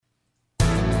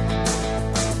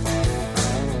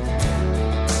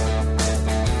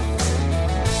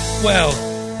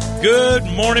Well, good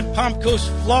morning, Palm Coast,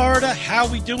 Florida. How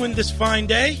we doing this fine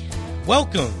day?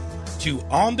 Welcome to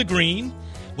On the Green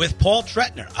with Paul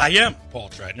Tretner. I am Paul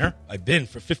Tretner. I've been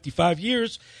for 55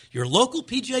 years. Your local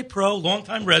PGA pro,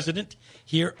 longtime resident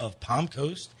here of Palm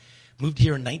Coast. Moved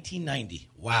here in 1990.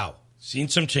 Wow. Seen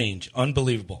some change.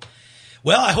 Unbelievable.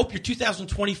 Well, I hope your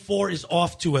 2024 is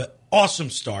off to an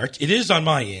awesome start. It is on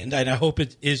my end, and I hope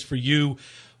it is for you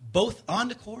both on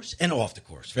the course and off the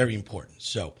course. Very important.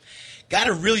 So, got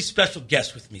a really special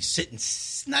guest with me, sitting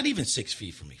not even 6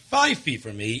 feet from me, 5 feet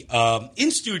from me,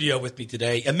 in studio with me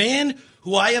today. A man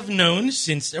who I have known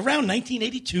since around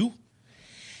 1982.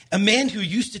 A man who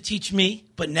used to teach me,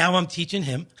 but now I'm teaching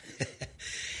him.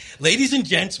 Ladies and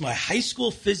gents, my high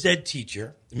school phys ed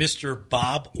teacher, Mr.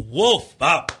 Bob Wolf.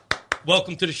 Bob,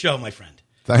 welcome to the show, my friend.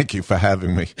 Thank you for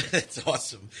having me. That's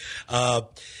awesome.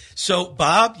 So,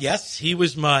 Bob, yes, he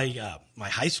was my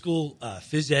high school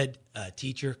phys ed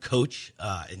teacher, coach,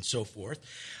 and so forth.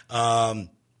 And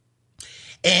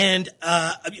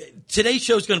today's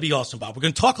show is going to be awesome, Bob. We're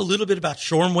going to talk a little bit about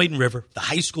Shoreham-Wading River, the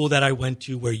high school that I went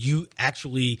to, where you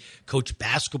actually coached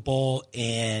basketball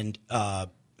and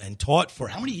taught for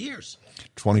how many years?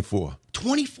 24.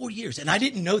 24 years, and I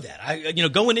didn't know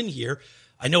that. Going in here,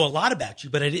 I know a lot about you,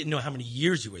 but I didn't know how many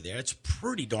years you were there. It's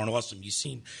pretty darn awesome. You've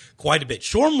seen quite a bit.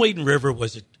 Shoreham-Wading River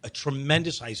was a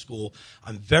tremendous high school.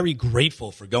 I'm very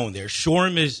grateful for going there.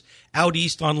 Shoreham is out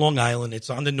east on Long Island.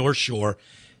 It's on the North Shore.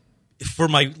 For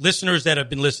my listeners that have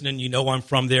been listening, you know I'm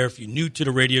from there. If you're new to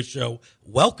the radio show,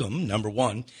 welcome, number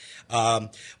one.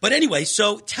 But anyway,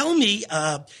 so tell me,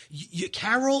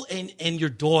 Carol and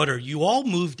your daughter, you all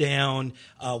moved down.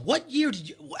 What year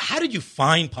how did you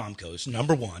find Palm Coast,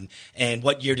 number one, and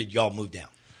what year did y'all move down?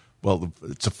 Well,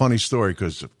 it's a funny story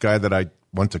because a guy that I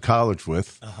went to college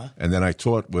with and then I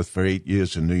taught with for 8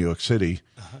 years in New York City,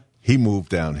 he moved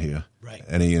down here, right,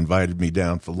 and he invited me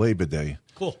down for Labor Day.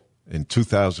 Cool. In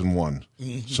 2001.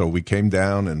 So we came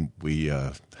down and we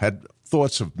had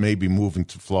thoughts of maybe moving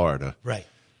to Florida. Right.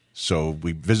 So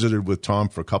we visited with Tom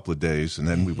for a couple of days, and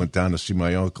then we went down to see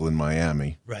my uncle in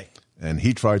Miami. Right. And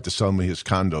he tried to sell me his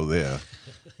condo there.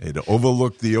 It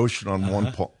overlooked the ocean on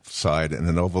one side and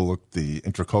then overlooked the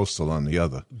Intracoastal on the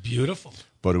other. Beautiful.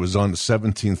 But it was on the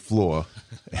 17th floor,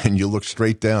 and you look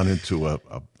straight down into a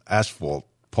asphalt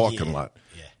parking lot.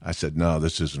 Yeah. I said, no,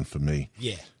 this isn't for me.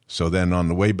 Yeah. So then on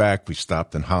the way back, we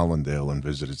stopped in Hollandale and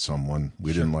visited someone.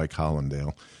 We didn't like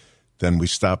Hollandale. Then we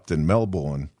stopped in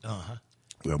Melbourne,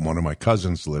 where one of my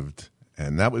cousins lived.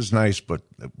 And that was nice, but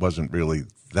it wasn't really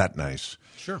that nice.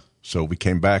 Sure. So we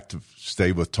came back to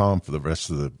stay with Tom for the rest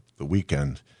of the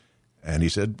weekend. And he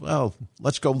said, well,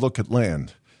 let's go look at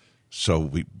land. So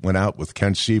we went out with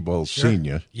Ken Siebold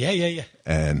Sr. Yeah.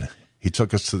 And he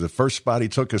took us to the first spot he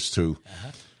took us to.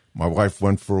 My wife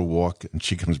went for a walk, and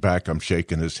she comes back. I'm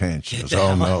shaking his hand. She goes,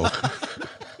 oh, no.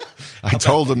 I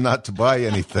told him not to buy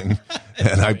anything,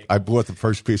 and I bought the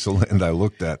first piece of land I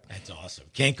looked at. That's awesome.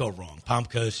 Can't go wrong. Palm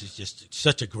Coast is just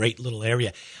such a great little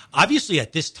area. Obviously,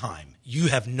 at this time, you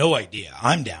have no idea.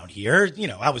 I'm down here.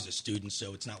 I was a student,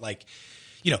 so it's not like,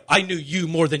 I knew you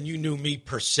more than you knew me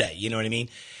per se. You know what I mean?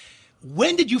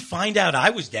 When did you find out I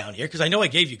was down here? Because I know I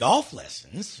gave you golf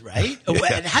lessons, right?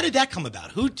 Yeah. And how did that come about?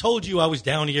 Who told you I was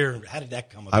down here? How did that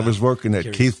come about? I was working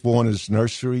at Keith Warner's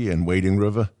nursery in Wading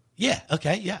River. Yeah,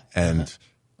 okay, yeah. And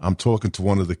I'm talking to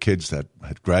one of the kids that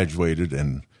had graduated,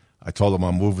 and I told him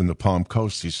I'm moving to Palm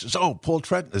Coast. He says, oh, Paul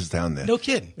Tretner's down there. No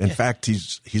kidding. In fact,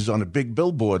 he's on a big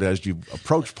billboard as you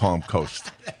approach Palm Coast.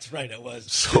 That's right, I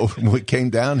was. So when we came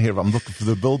down here, I'm looking for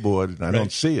the billboard, and I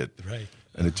don't see it. Right.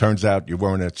 And it turns out you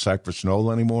weren't at Cypress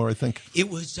Knoll anymore, I think? It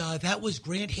was, that was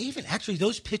Grand Haven. Actually,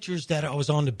 those pictures that I was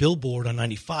on the billboard on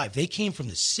 95, they came from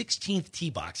the 16th tee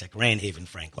box at Grand Haven,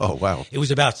 Franklin. Oh, wow. It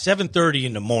was about 7:30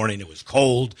 in the morning. It was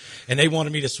cold, and they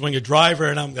wanted me to swing a driver,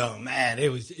 and I'm going, man,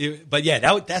 but yeah,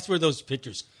 that's where those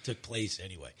pictures took place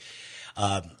anyway.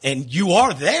 And you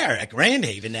are there at Grand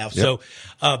Haven now. Yep.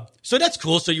 So that's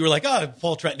cool. So you were like, oh,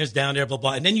 Paul Tretner's down there, blah,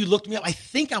 blah. And then you looked me up. I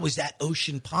think I was at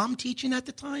Ocean Palm teaching at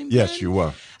the time. Yes, then? you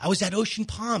were. I was at Ocean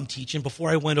Palm teaching before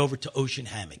I went over to Ocean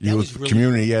Hammock. You was really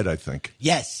community ed, I think.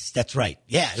 Yes, that's right.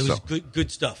 Yeah, it was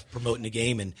good stuff, promoting the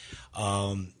game. And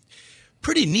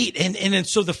pretty neat. And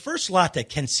so the first lot that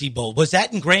Ken Siebold, was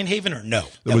that in Grand Haven or no?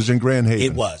 It was in Grand Haven.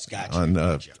 It was, gotcha.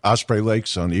 On Osprey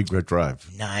Lakes on Egret Drive.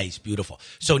 Nice, beautiful.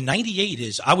 So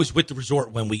 98 I was with the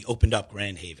resort when we opened up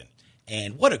Grand Haven.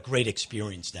 And what a great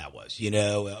experience that was.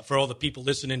 For all the people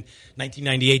listening,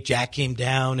 1998, Jack came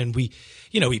down and we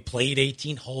played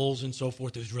 18 holes and so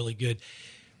forth. It was really good.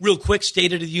 Real quick,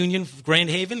 State of the Union for Grand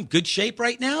Haven, good shape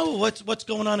right now? What's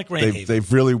going on at Grand Haven?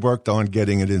 They've really worked on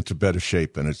getting it into better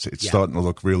shape, and it's starting to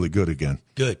look really good again.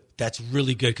 Good. That's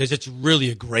really good because it's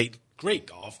really a great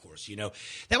golf course.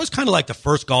 That was kind of like the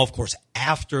first golf course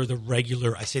after the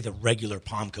regular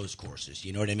Palm Coast courses.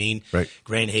 You know what I mean? Right.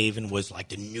 Grand Haven was like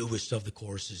the newest of the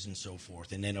courses and so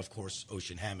forth. And then, of course,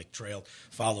 Ocean Hammock Trail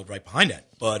followed right behind that.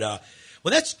 But,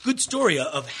 well, that's a good story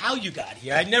of how you got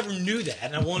here. I never knew that,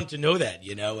 and I wanted to know that,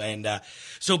 And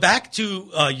so back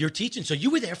to your teaching. So you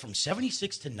were there from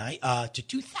 76 to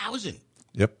 2000.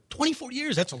 Yep. 24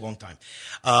 years. That's a long time.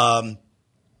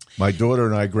 My daughter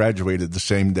and I graduated the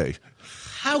same day.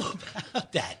 How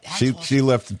about that? She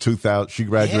left in 2000. She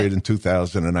graduated in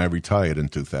 2000, and I retired in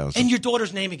 2000. And your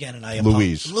daughter's name again? And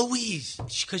Louise,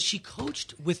 because she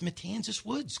coached with Matanzas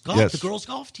Woods golf, the girls'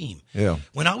 golf team. Yeah.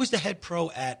 When I was the head pro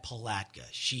at Palatka,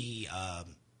 she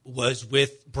was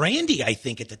with Brandy, I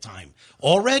think, at the time.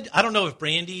 Allred, I don't know if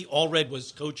Brandy Allred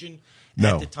was coaching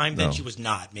at the time. Then she was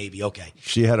not. Maybe okay.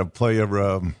 She had a player,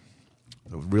 a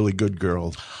really good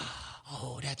girl.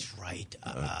 Oh, that's right.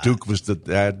 Duke was the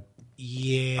dad.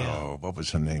 Yeah. Oh, what was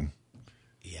her name?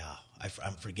 Yeah,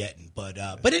 I'm forgetting. But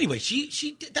anyway,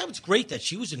 she that was great that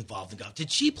she was involved in golf. Did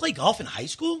she play golf in high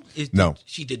school? No.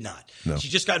 She did not. No. She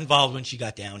just got involved when she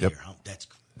got down here. That's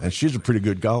great. And she's a pretty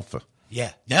good golfer.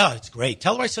 Yeah. No, it's great.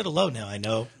 Tell her I said hello now. I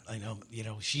know.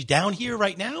 She's down here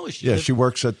right now? Is she she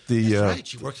works at the, that's right.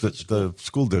 She works at the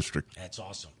school district. That's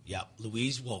awesome. Yeah.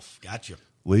 Louise Wolf. Gotcha.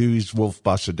 Louise Wolf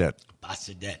Bassadet.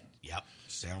 Yep.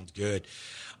 Sounds good.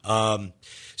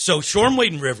 So Shoreham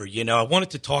Wading River, I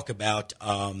wanted to talk about,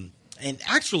 and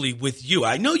actually with you,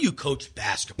 I know you coached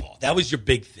basketball. That was your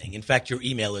big thing. In fact, your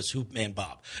email is Hoopman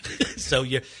Bob. So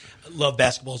you love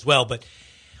basketball as well. But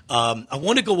I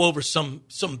want to go over some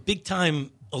big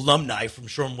time alumni from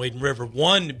Shoreham Wading River,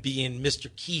 one being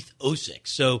Mr. Keith Osick.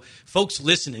 So folks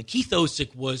listening, Keith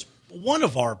Osick was one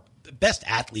of our best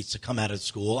athletes to come out of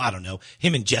school. I don't know,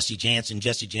 him and Jesse Jansen.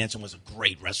 Jesse Jansen was a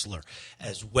great wrestler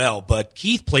as well. But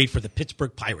Keith played for the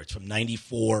Pittsburgh Pirates from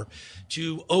 94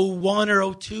 to 01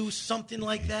 or 02, something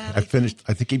like that. I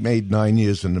think he made 9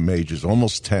 years in the majors,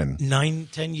 almost 10.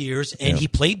 10 years, and he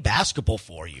played basketball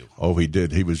for you. Oh, he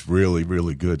did. He was really,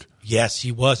 really good. Yes,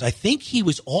 he was. I think he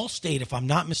was all-state, if I'm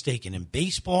not mistaken, in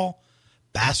baseball,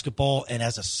 basketball, and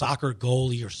as a soccer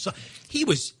goalie or so.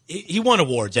 He won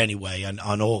awards anyway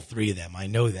on all three of them. I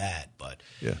know that, but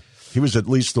yeah, he was at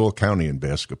least all county in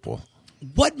basketball.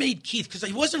 What made Keith? Because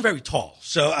he wasn't very tall,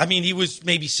 so I mean, he was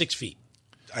maybe 6 feet.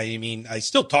 I mean, I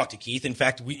still talk to Keith. In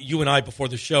fact, you and I before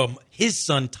the show, his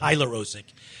son Tyler Osick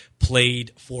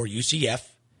played for UCF.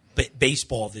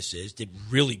 Baseball, did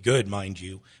really good, mind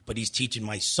you, but he's teaching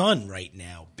my son right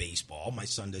now baseball. My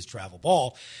son does travel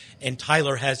ball, and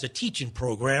Tyler has a teaching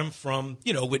program from,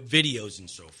 with videos and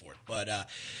so forth. But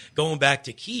going back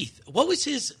to Keith, what was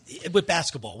his, with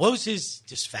basketball,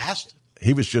 just fast?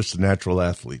 He was just a natural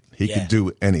athlete. He could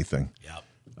do anything. Yep.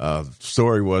 The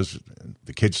story was,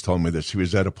 the kids told me this, he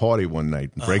was at a party one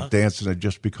night, and breakdancing had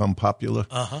just become popular.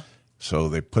 So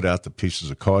they put out the pieces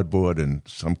of cardboard, and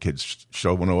some kids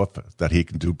showing off that he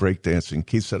can do breakdancing.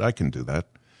 Keith said, I can do that.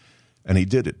 And he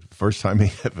did it. First time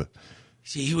he ever.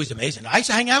 See, he was amazing. I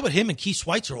used to hang out with him and Keith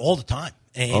Schweitzer all the time.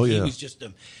 And he was just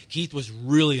Keith was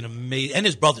really an amazing, and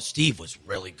his brother Steve was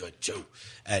really good too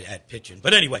at pitching.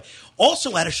 But anyway,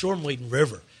 also out of Shoreham Wading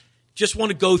River, just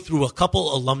want to go through a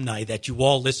couple alumni that you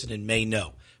all listening may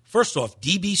know. First off,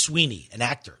 D.B. Sweeney, an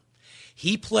actor.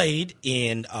 He played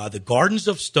in The Gardens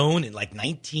of Stone in like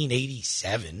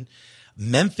 1987.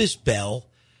 Memphis Belle.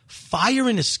 Fire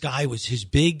in the Sky was his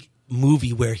big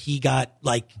movie where he got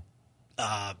by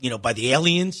the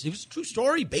aliens. It was a true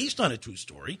story, based on a true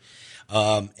story.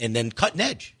 And then Cutting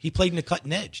Edge. He played in the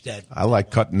Cutting Edge. I like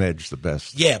Cutting Edge the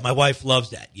best. Yeah, my wife loves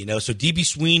that. So D.B.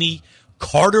 Sweeney,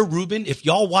 Carter Rubin. If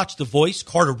y'all watch The Voice,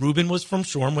 Carter Rubin was from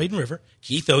Shoreham Wading River.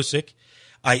 Keith Osick.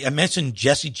 I mentioned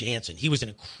Jesse Jansen. He was an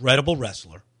incredible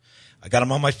wrestler. I got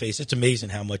him on my face. It's amazing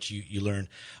how much you learn.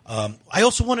 I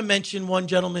also want to mention one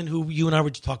gentleman who you and I were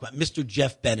just talking about. Mr.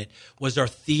 Jeff Bennett was our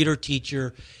theater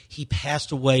teacher. He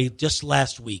passed away just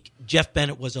last week. Jeff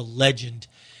Bennett was a legend.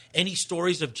 Any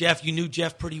stories of Jeff? You knew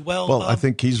Jeff pretty well, Well, Bob? I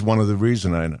think he's one of the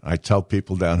reasons I tell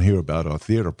people down here about our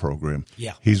theater program.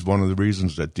 Yeah. He's one of the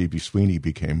reasons that D.B. Sweeney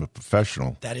became a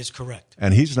professional. That is correct.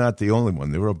 And he's not the only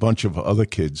one. There were a bunch of other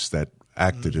kids that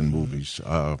acted in movies.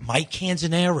 Mike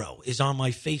Canzanero is on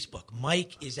my Facebook.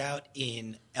 Mike is out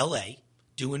in L.A.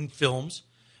 doing films.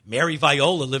 Mary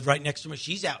Viola lived right next to me.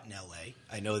 She's out in L.A.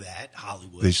 I know that.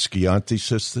 Hollywood. The Schianti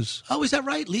sisters. Oh, is that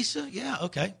right? Lisa? Yeah,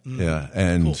 okay. Yeah,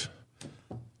 and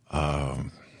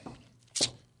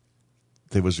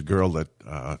there was a girl that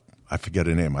I forget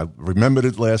her name. I remembered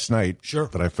it last night, sure,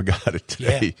 but I forgot it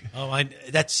today. Yeah. Oh,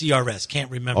 that's CRS. Can't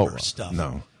remember her stuff.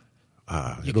 No,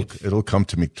 it'll come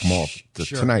to me tomorrow,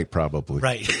 tonight probably.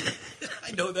 Right.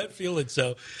 I know that feeling.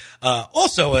 So,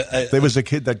 also, there was a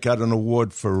kid that got an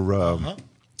award for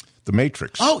The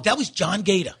Matrix. Oh, that was John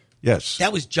Gaeta. Yes.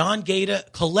 That was John Gaeta.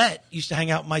 Colette used to hang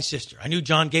out with my sister. I knew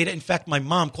John Gaeta. In fact, my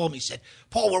mom called me and said,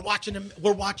 Paul, we're watching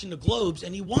the Globes,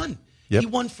 and he won. Yep. He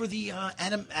won for the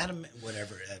Adam,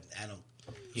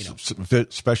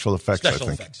 special effects, I think. Special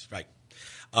effects, right.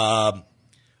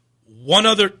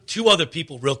 Two other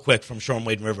people real quick from Shoreham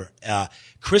Wade and River.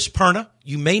 Chris Perna.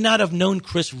 You may not have known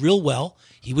Chris real well.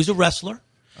 He was a wrestler.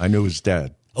 I knew his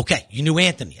dad. Okay, you knew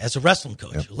Anthony as a wrestling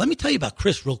coach. Yep. Let me tell you about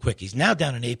Chris real quick. He's now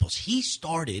down in Naples. He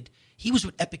was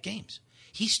with Epic Games.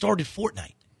 He started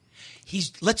Fortnite.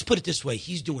 Let's put it this way,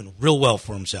 he's doing real well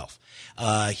for himself.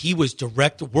 He was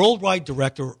worldwide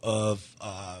director of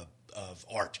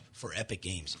art for Epic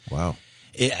Games. Wow.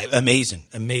 Amazing.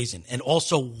 And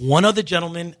also one other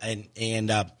gentleman, and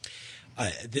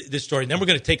this story, and then we're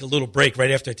going to take a little break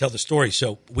right after I tell the story.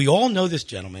 So we all know this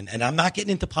gentleman, and I'm not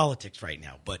getting into politics right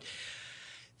now, but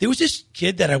there was this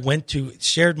kid that I went to,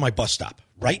 shared my bus stop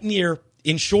right near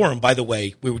in Shoreham. By the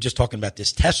way, we were just talking about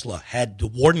this. Tesla had the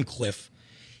Wardenclyffe.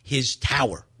 His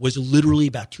tower was literally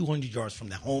about 200 yards from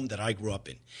the home that I grew up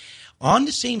in. On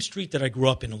the same street that I grew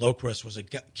up in Locust was a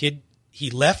kid. He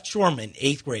left Shoreham in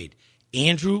 8th grade.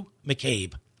 Andrew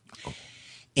McCabe.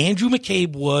 Andrew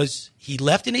McCabe he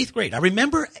left in 8th grade. I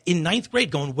remember in 9th grade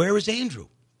going, where is Andrew?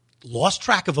 Lost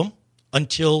track of him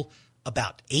until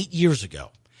about 8 years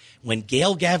ago when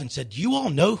Gail Gavin said, do you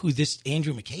all know who this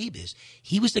Andrew McCabe is?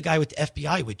 He was the guy with the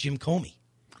FBI with Jim Comey.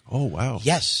 Oh, wow.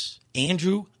 Yes,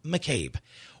 Andrew McCabe.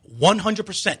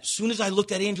 100%. As soon as I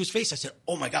looked at Andrew's face, I said,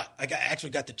 oh, my God. I actually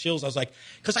got the chills. I was like,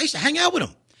 because I used to hang out with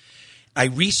him. I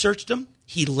researched him.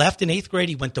 He left in 8th grade.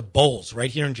 He went to Bowles right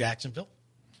here in Jacksonville.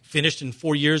 Finished in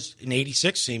 4 years in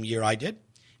 86, same year I did.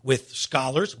 With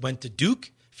scholars, went to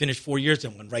Duke, finished 4 years,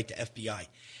 and went right to FBI.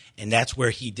 And that's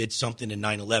where he did something in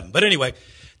 9/11. But anyway,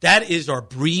 that is our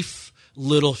brief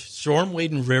little Shoreham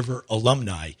Wade and River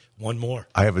alumni. One more.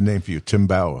 I have a name for you, Tim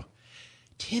Bauer.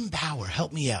 Tim Bauer,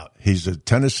 help me out. He's a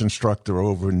tennis instructor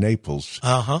over in Naples,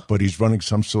 but he's running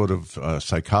some sort of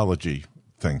psychology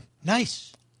thing. Nice.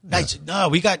 Nice.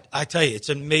 No, I tell you, it's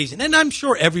amazing. And I'm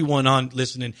sure everyone on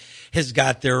listening has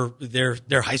got their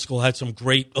high school had some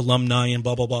great alumni and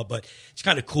blah, blah, blah. But it's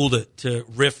kind of cool to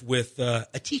riff with a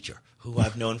teacher who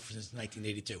I've known since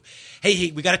 1982.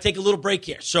 Hey, we got to take a little break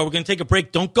here. So we're going to take a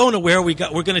break. Don't go nowhere. We're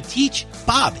going to teach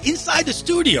Bob inside the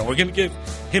studio. We're going to give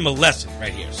him a lesson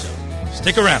right here. So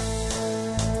stick around.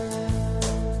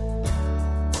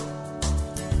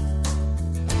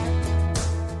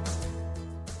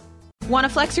 Want to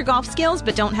flex your golf skills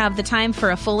but don't have the time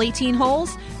for a full 18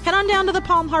 holes? Head on down to the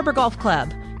Palm Harbor Golf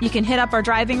Club. You can hit up our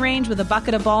driving range with a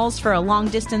bucket of balls for a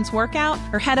long-distance workout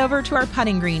or head over to our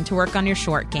putting green to work on your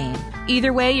short game.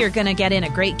 Either way, you're going to get in a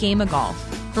great game of golf.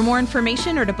 For more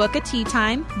information or to book a tee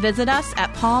time, visit us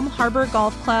at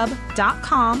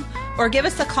palmharborgolfclub.com or give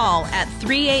us a call at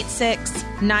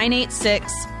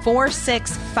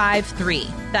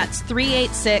 386-986-4653. That's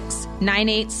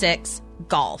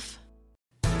 386-986-GOLF.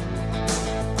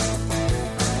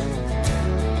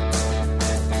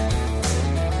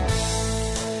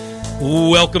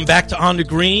 Welcome back to On the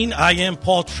Green. I am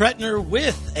Paul Tretner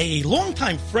with a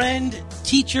longtime friend,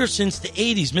 teacher since the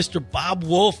 80s, Mr. Bob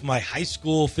Wolf, my high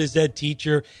school phys ed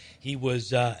teacher. He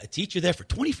was a teacher there for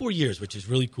 24 years, which is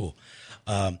really cool.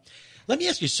 Let me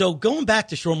ask you, so going back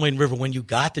to Shoreham Wade and River, when you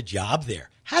got the job there,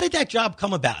 how did that job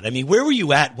come about? I mean, where were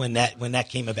you at when that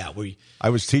came about? I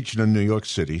was teaching in New York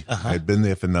City. I had been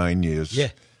there for 9 years. Yeah.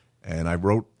 And I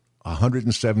wrote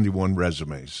 171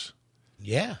 resumes.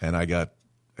 Yeah. And I got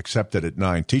accepted at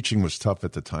 9. Teaching was tough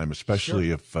at the time,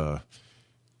 especially if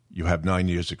you have 9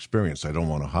 years experience. I don't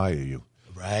want to hire you.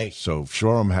 Right. So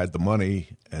Shoreham had the money,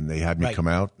 and they had me come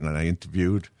out, and I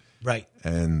interviewed. Right.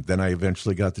 And then I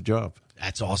eventually got the job.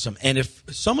 That's awesome. And if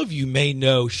some of you may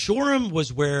know, Shoreham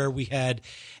was where we had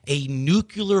a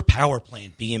nuclear power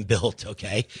plant being built,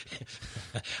 okay?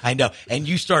 I know. And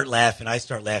you start laughing, I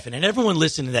start laughing, and everyone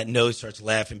listening to that knows starts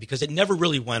laughing because it never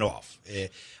really went off.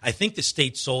 I think the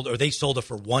state sold it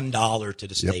for $1 to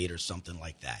the state or something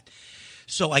like that.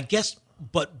 So I guess,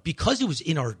 but because it was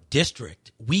in our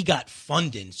district, we got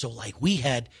funding. So like we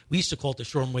used to call it the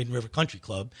Shoreham Wade and River Country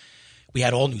Club. We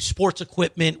had all new sports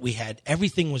equipment.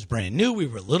 Everything was brand new. We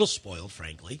were a little spoiled,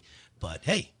 frankly. But,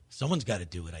 hey, someone's got to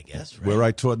do it, I guess. Right? Where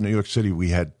I taught in New York City, we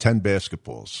had 10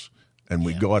 basketballs, and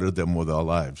we guarded them with our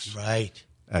lives. Right.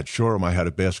 At Shoreham, I had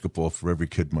a basketball for every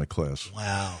kid in my class.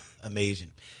 Wow.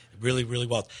 Amazing. Really, really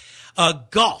well.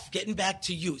 Golf, getting back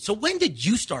to you. So when did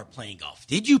you start playing golf?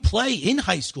 Did you play in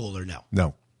high school or no?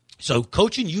 No. So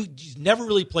coaching, you never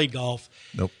really played golf.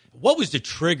 Nope. What was the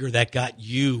trigger that got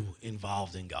you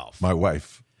involved in golf? My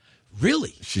wife.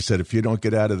 Really? She said, if you don't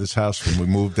get out of this house when we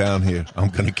move down here, I'm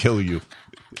going to kill you.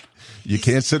 You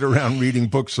can't sit around reading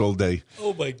books all day.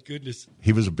 Oh, my goodness.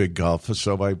 He was a big golfer,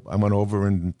 so I went over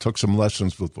and took some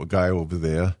lessons with a guy over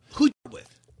there. Who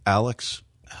with? Alex.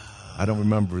 I don't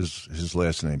remember his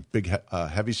last name. Big,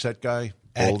 heavyset guy.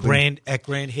 At Grand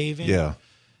Haven? Yeah.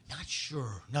 Not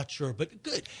sure, but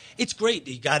good. It's great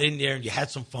that you got in there and you had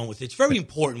some fun with it. It's very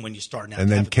important when you're starting out. And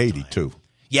then Katie, too.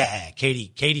 Yeah,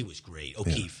 Katie was great.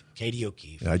 O'Keefe. Yeah. Katie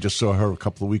O'Keefe. Yeah, I just saw her a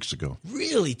couple of weeks ago.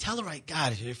 Really? Tell her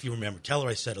if you remember, tell her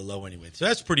I said hello anyway. So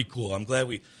that's pretty cool. I'm glad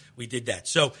we did that.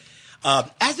 So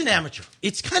as an amateur,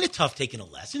 it's kind of tough taking a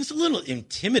lesson. It's a little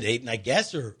intimidating, I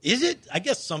guess, or is it? I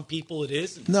guess some people it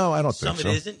is. No, I don't think so.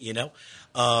 Some it isn't, you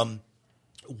know.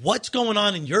 What's going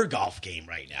on in your golf game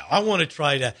right now? I want to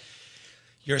try to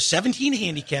 – you're a 17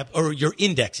 handicap, or your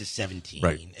index is 17.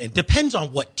 Right. It depends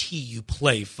on what tee you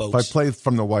play, folks. If I play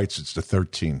from the whites, it's the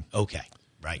 13. Okay,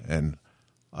 right. And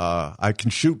I can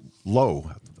shoot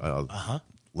low.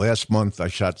 Last month, I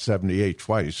shot 78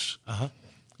 twice.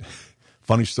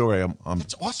 Funny story.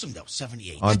 That's awesome, though,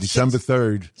 78. On December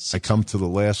 3rd, I come to the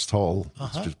last hole.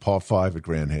 It's just par 5 at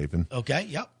Grand Haven. Okay,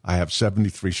 yep. I have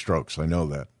 73 strokes. I know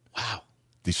that. Wow.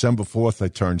 December 4th, I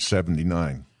turned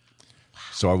 79.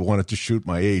 So I wanted to shoot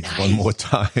my age one more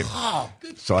time. Oh,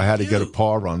 good. So I had to get a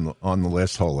par on the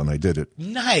last hole, and I did it.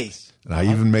 Nice. And I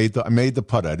even made the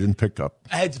putt. I didn't pick up.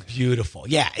 That's beautiful.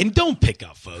 Yeah, and don't pick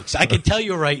up, folks. I can tell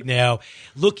you right now,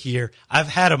 look here, I've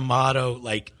had a motto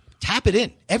like tap it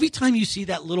in. Every time you see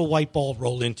that little white ball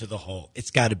roll into the hole,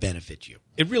 it's got to benefit you.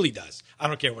 It really does. I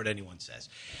don't care what anyone says.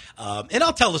 And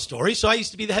I'll tell a story. So I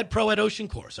used to be the head pro at Ocean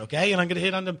Course, okay? And I'm going to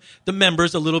hit on the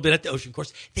members a little bit at the Ocean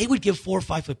Course. They would give 4 or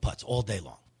 5 foot putts all day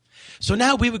long. So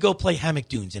now we would go play Hammock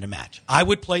Dunes in a match. I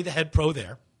would play the head pro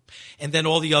there. And then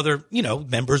all the other,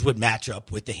 members would match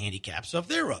up with the handicaps of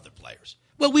their other players.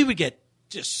 Well, we would get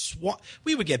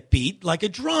beat like a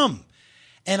drum.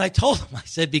 And I told them, I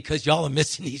said, because y'all are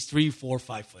missing these 3, 4,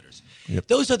 5 footers. Yep.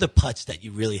 Those are the putts that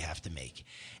you really have to make.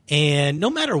 And no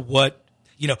matter what,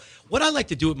 what I like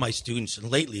to do with my students,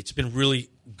 and lately it's been really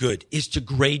good, is to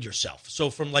grade yourself. So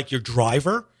from like your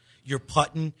driver, your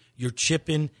putting, your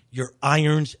chipping, your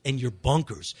irons, and your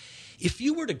bunkers. If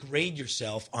you were to grade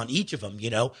yourself on each of them,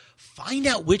 find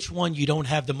out which one you don't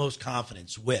have the most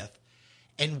confidence with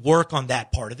and work on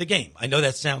that part of the game. I know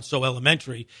that sounds so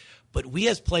elementary, but we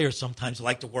as players sometimes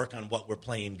like to work on what we're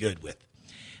playing good with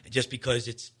just because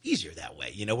it's easier that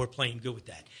way. We're playing good with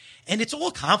that. And it's all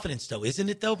confidence, though, isn't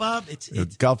it, though, Bob? It's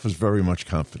golf is very much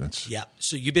confidence. Yeah.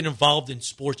 So you've been involved in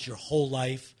sports your whole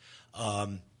life.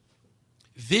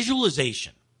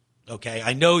 Visualization, okay?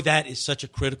 I know that is such a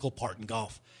critical part in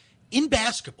golf. In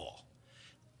basketball,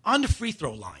 on the free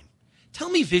throw line, tell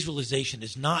me visualization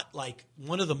is not like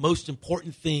one of the most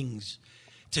important things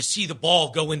to see the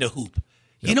ball go in the hoop.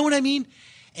 You know what I mean?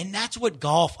 And that's what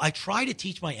golf, I try to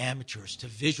teach my amateurs to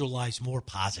visualize more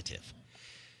positive.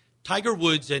 Tiger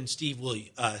Woods and Steve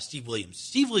Williams.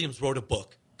 Steve Williams wrote a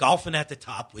book, Golfing at the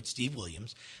Top with Steve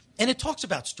Williams, and it talks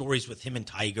about stories with him and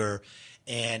Tiger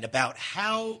and about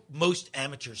how most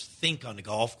amateurs think on the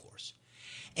golf course.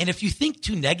 And if you think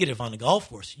too negative on the golf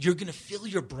course, you're going to fill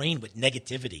your brain with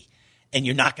negativity, and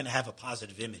you're not going to have a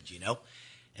positive image,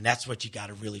 And that's what you got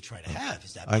to really try to have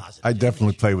is that positive I definitely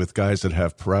image. play with guys that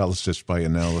have paralysis by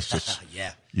analysis.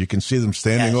 Yeah. You can see them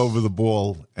standing over the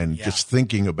ball and just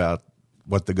thinking about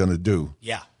what they're going to do.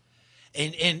 Yeah.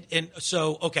 And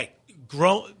so, okay,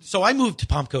 so I moved to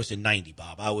Palm Coast in 90,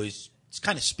 Bob. I was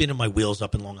kind of spinning my wheels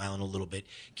up in Long Island a little bit.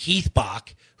 Keith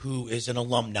Bach, who is an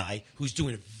alumni, who's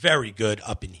doing very good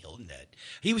up in Hilton Head.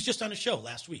 He was just on a show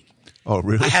last week. Oh,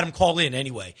 really? I had him call in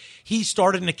anyway. He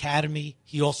started an academy.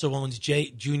 He also owns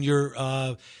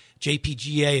JPGA,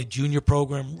 a junior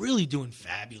program. Really doing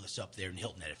fabulous up there in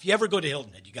Hilton Head. If you ever go to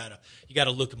Hilton Head, you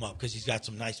gotta look him up because he's got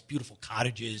some nice, beautiful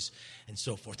cottages and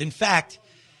so forth. In fact,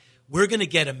 we're going to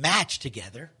get a match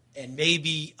together, and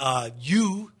maybe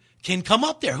you can come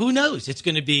up there. Who knows? It's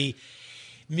going to be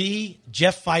me,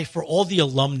 Jeff Pfeiffer, all the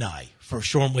alumni for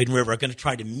Shoreham, Wade, and River are going to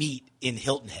try to meet in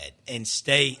Hilton Head and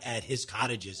stay at his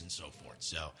cottages and so forth.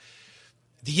 So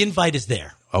the invite is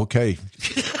there. Okay.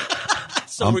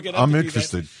 So we're gonna I'm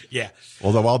interested. Yeah.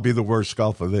 Although I'll be the worst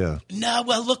golfer there. No,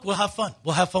 well, look, we'll have fun.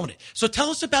 We'll have fun with it. So tell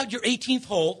us about your 18th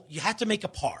hole. You had to make a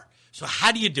par. So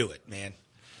how do you do it, man?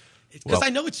 Because I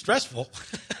know it's stressful.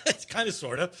 It's kind of,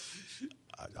 sort of.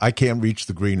 I can't reach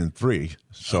the green in 3,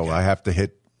 so I have to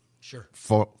hit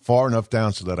far enough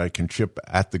down so that I can chip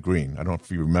at the green. I don't know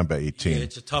if you remember 18. Yeah,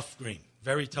 it's a tough green,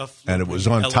 very tough. And it was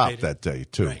on elevated. top that day,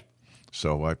 too. Right.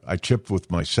 So I chipped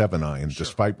with my 7-iron,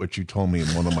 despite what you told me in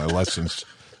one of my lessons,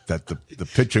 that the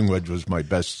pitching wedge was my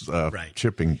best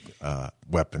chipping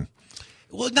weapon.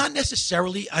 Well, not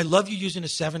necessarily. I love you using a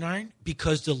 7-iron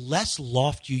because the less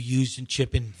loft you use in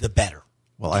chipping, the better.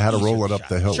 Well, I had to roll it up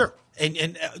the hill. Sure.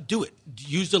 And do it.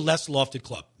 Use the less lofted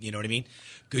club. You know what I mean?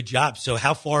 Good job. So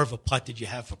how far of a putt did you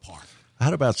have for par? I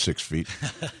had about 6 feet.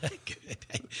 Good.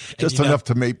 Just enough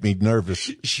to make me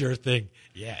nervous. Sure thing.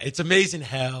 Yeah. It's amazing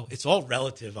how it's all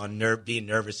relative on being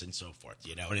nervous and so forth.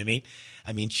 You know what I mean?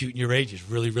 I mean, shooting your age is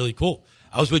really, really cool.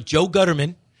 I was with Joe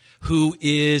Gutterman, who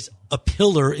is a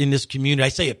pillar in this community. I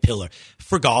say a pillar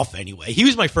for golf anyway. He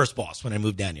was my first boss when I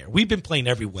moved down here. We've been playing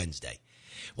every Wednesday.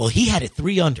 Well, he had it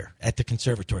 3 under at the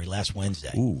conservatory last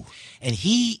Wednesday. Ooh. And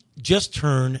he just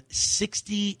turned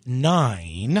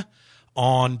 69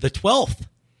 on the 12th.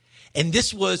 And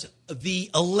this was the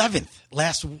 11th.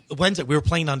 Last Wednesday, we were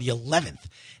playing on the 11th.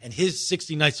 And his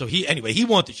 69, so he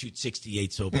wanted to shoot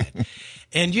 68 so bad.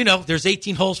 And, there's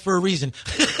 18 holes for a reason.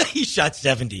 He shot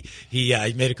 70. He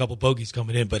made a couple bogeys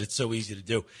coming in, but it's so easy to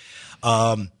do.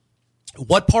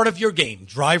 What part of your game,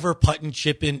 driver, putting,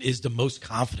 chipping, is the most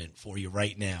confident for you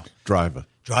right now? Driver,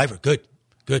 good.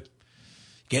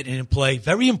 Getting in play,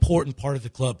 very important part of the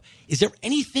club. Is there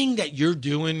anything that you're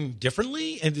doing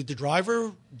differently and the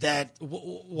driver that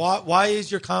why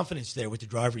is your confidence there with the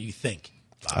driver, you think?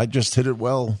 I just hit it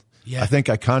well. Yeah. I think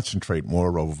I concentrate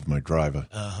more over my driver.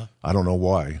 I don't know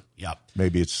why. Yeah.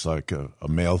 Maybe it's like a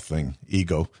male thing,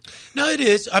 ego. No, it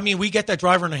is. I mean, we get that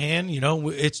driver in the hand.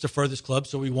 It's the furthest club,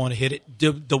 so we want to hit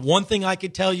it. The one thing I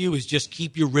could tell you is just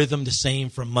keep your rhythm the same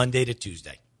from Monday to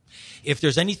Tuesday. If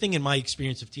there's anything in my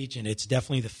experience of teaching, it's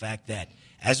definitely the fact that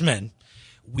as men,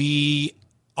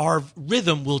 our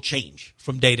rhythm will change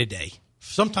from day to day,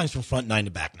 sometimes from front 9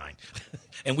 to back 9.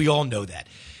 And we all know that.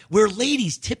 Where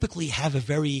ladies typically have a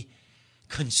very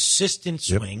consistent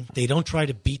swing. Yep. They don't try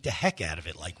to beat the heck out of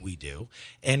it like we do.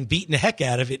 And beating the heck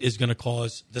out of it is going to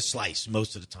cause the slice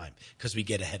most of the time because we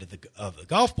get ahead of the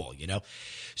golf ball,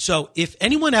 So if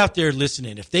anyone out there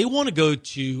listening, if they want to go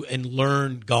to and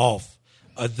learn golf,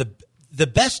 the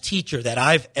best teacher that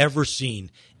I've ever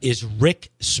seen is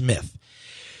Rick Smith.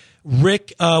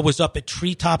 Rick was up at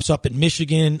Treetops up in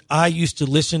Michigan. I used to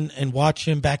listen and watch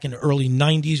him back in the early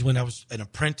 90s when I was an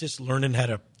apprentice learning how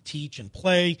to teach and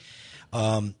play.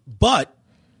 But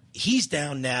he's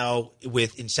down now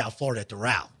in South Florida at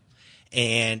Doral.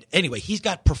 And anyway, he's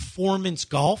got Performance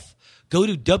Golf. Go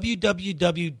to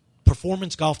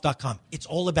www.performancegolf.com. It's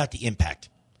all about the impact.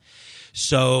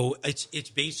 So it's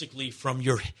basically from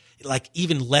your,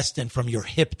 even less than from your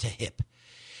hip to hip.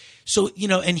 So,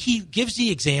 and he gives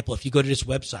the example, if you go to this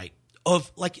website,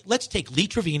 of let's take Lee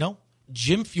Trevino,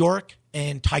 Jim Furyk,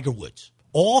 and Tiger Woods.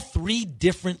 All 3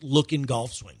 different looking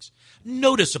golf swings.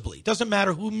 Noticeably, doesn't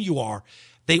matter whom you are,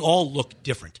 they all look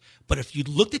different. But if you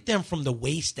looked at them from the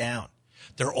waist down,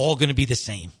 they're all going to be the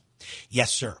same.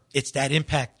 Yes, sir. It's that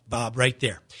impact, Bob, right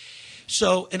there.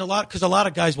 So, because a lot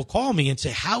of guys will call me and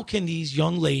say, how can these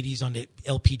young ladies on the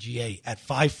LPGA at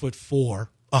 5'4",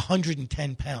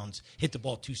 110 pounds, hit the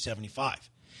ball 275?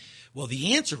 Well,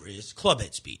 the answer is club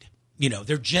head speed.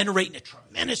 They're generating a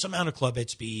tremendous amount of club head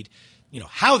speed.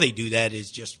 How they do that is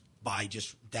just by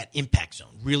that impact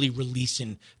zone, really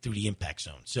releasing through the impact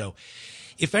zone. So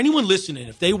if anyone listening,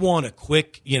 if they want a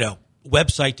quick,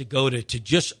 website to go to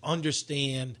just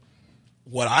understand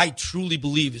what I truly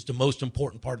believe is the most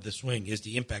important part of the swing is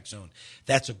the impact zone,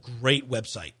 that's a great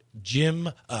website.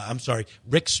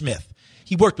 Rick Smith.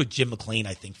 He worked with Jim McLean,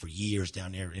 I think, for years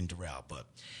down there in Doral. But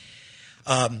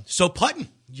so putting,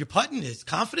 your putting is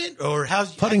confident, or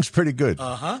how's putting's pretty good?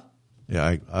 Yeah,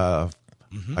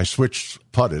 I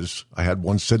switched putters. I had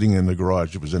one sitting in the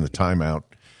garage. It was in a timeout,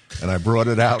 and I brought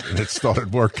it out, and it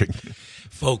started working.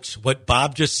 Folks, what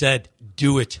Bob just said,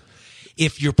 do it.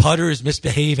 If your putter is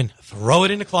misbehaving, throw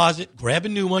it in the closet, grab a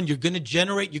new one. You're going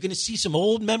to see some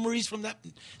old memories from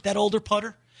that older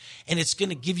putter, and it's going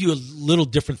to give you a little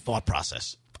different thought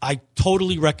process. I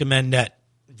totally recommend that,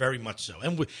 very much so.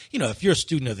 And, if you're a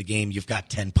student of the game, you've got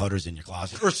 10 putters in your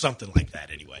closet or something like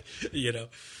that anyway,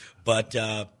 But,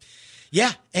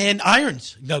 yeah, and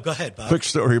irons. No, go ahead, Bob. Quick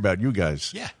story about you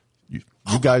guys. Yeah.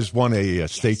 You guys won a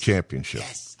state championship.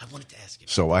 Yes, I wanted to ask you.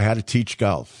 So I had to teach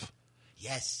golf.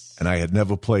 Yes. And I had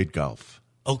never played golf.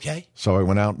 Okay. So I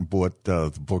went out and bought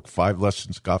the book 5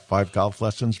 Golf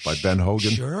Lessons by Ben Hogan.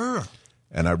 Sure.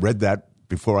 And I read that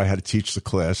before I had to teach the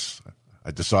class. I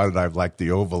decided I liked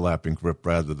the overlapping grip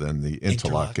rather than the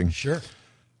interlocking. Sure.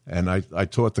 and I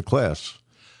taught the class.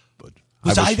 But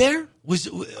Was I there?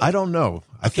 I don't know.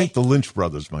 I think the Lynch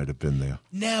brothers might have been there.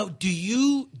 Now, did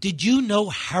you know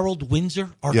Harold Windsor,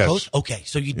 our Yes. coach? Okay,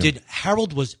 so you did.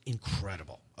 Harold was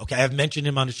incredible. Okay, I've mentioned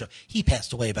him on the show. He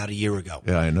passed away about a year ago.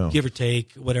 Yeah, I know. Give or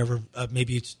take, whatever.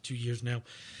 Maybe it's 2 years now.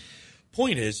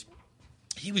 Point is,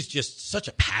 he was just such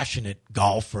a passionate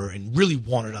golfer and really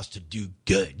wanted us to do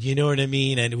good. You know what I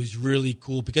mean? And it was really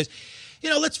cool because,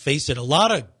 let's face it, a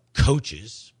lot of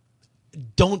coaches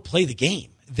don't play the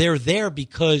game. They're there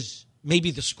because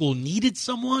maybe the school needed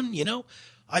someone,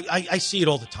 I see it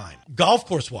all the time. Golf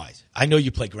course-wise, I know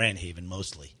you play Grand Haven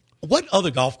mostly. What other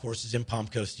golf courses in Palm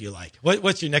Coast do you like?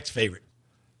 What's your next favorite?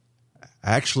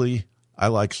 Actually, I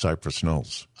like Cypress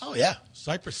Knolls. Oh, yeah.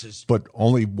 Cypress is. But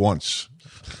only once.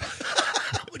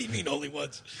 What do you mean only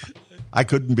once? I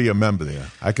couldn't be a member there.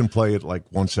 I can play it like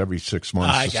once every 6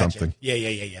 months or something.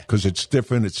 Yeah. Because it's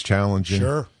different, it's challenging.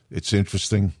 Sure. It's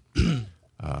interesting.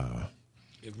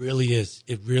 It really is.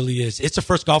 It really is. It's the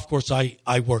first golf course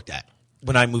I worked at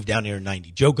when I moved down here in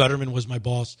 90. Joe Gutterman was my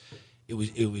boss. It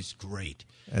was great.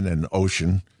 And then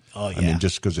Ocean. Oh, yeah. I mean,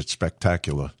 just because it's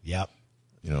spectacular. Yep.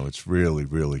 It's really,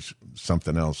 really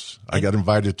something else. I got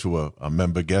invited to a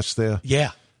member guest there.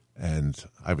 Yeah. And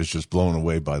I was just blown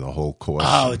away by the whole course.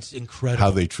 Oh, it's incredible.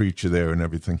 How they treat you there and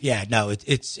everything. Yeah, no,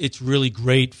 it's really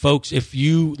great. Folks, if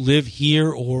you live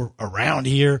here or around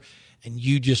here and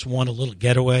you just want a little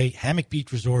getaway, Hammock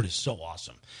Beach Resort is so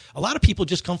awesome. A lot of people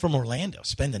just come from Orlando,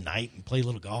 spend the night and play a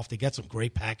little golf. They got some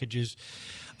great packages.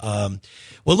 Well,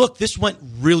 look, this went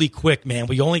really quick, man.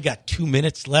 We only got 2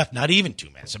 minutes left, not even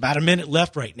 2 minutes, about a minute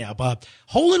left right now, Bob.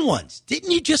 Hole-in-ones. Didn't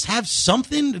you just have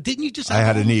something? Didn't you just have I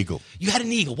had an eagle. You had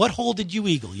an eagle. What hole did you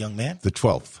eagle, young man? The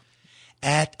 12th.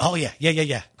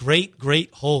 Yeah.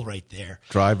 Great hole right there.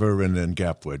 Driver and then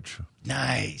gap wedge.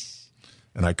 Nice.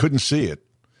 And I couldn't see it.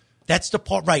 That's the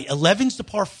par, right. 11's the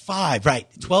par 5, right.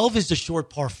 12 is the short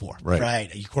par 4,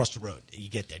 right. You cross the road, you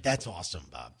get there. That's awesome,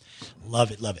 Bob. Love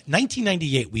it.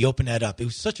 1998, we opened that up. It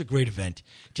was such a great event.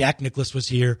 Jack Nicklaus was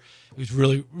here. It was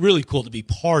really, really cool to be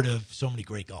part of so many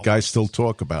great golf. Guys still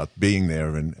talk about being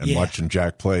there and watching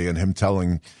Jack play and him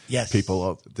telling people,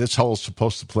 oh, this hole's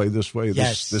supposed to play this way.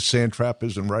 This sand trap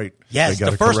isn't right. Yes,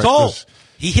 the first hole.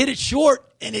 He hit it short,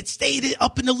 and it stayed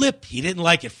up in the lip. He didn't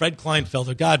like it. Fred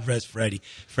Kleinfelder, God rest Freddie.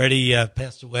 Freddie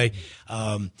passed away.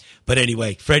 But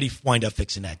anyway, Freddie wound up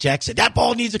fixing that. Jack said, that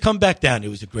ball needs to come back down. It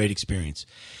was a great experience.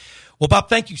 Well, Bob,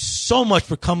 thank you so much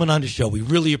for coming on the show. We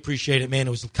really appreciate it, man.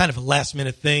 It was kind of a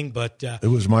last-minute thing, but it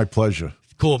was my pleasure.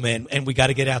 Cool, man. And we got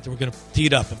to get out there. We're going to tee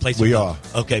it up and play some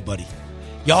golf. We are. Okay, buddy.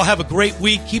 Y'all have a great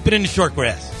week. Keep it in the short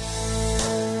grass.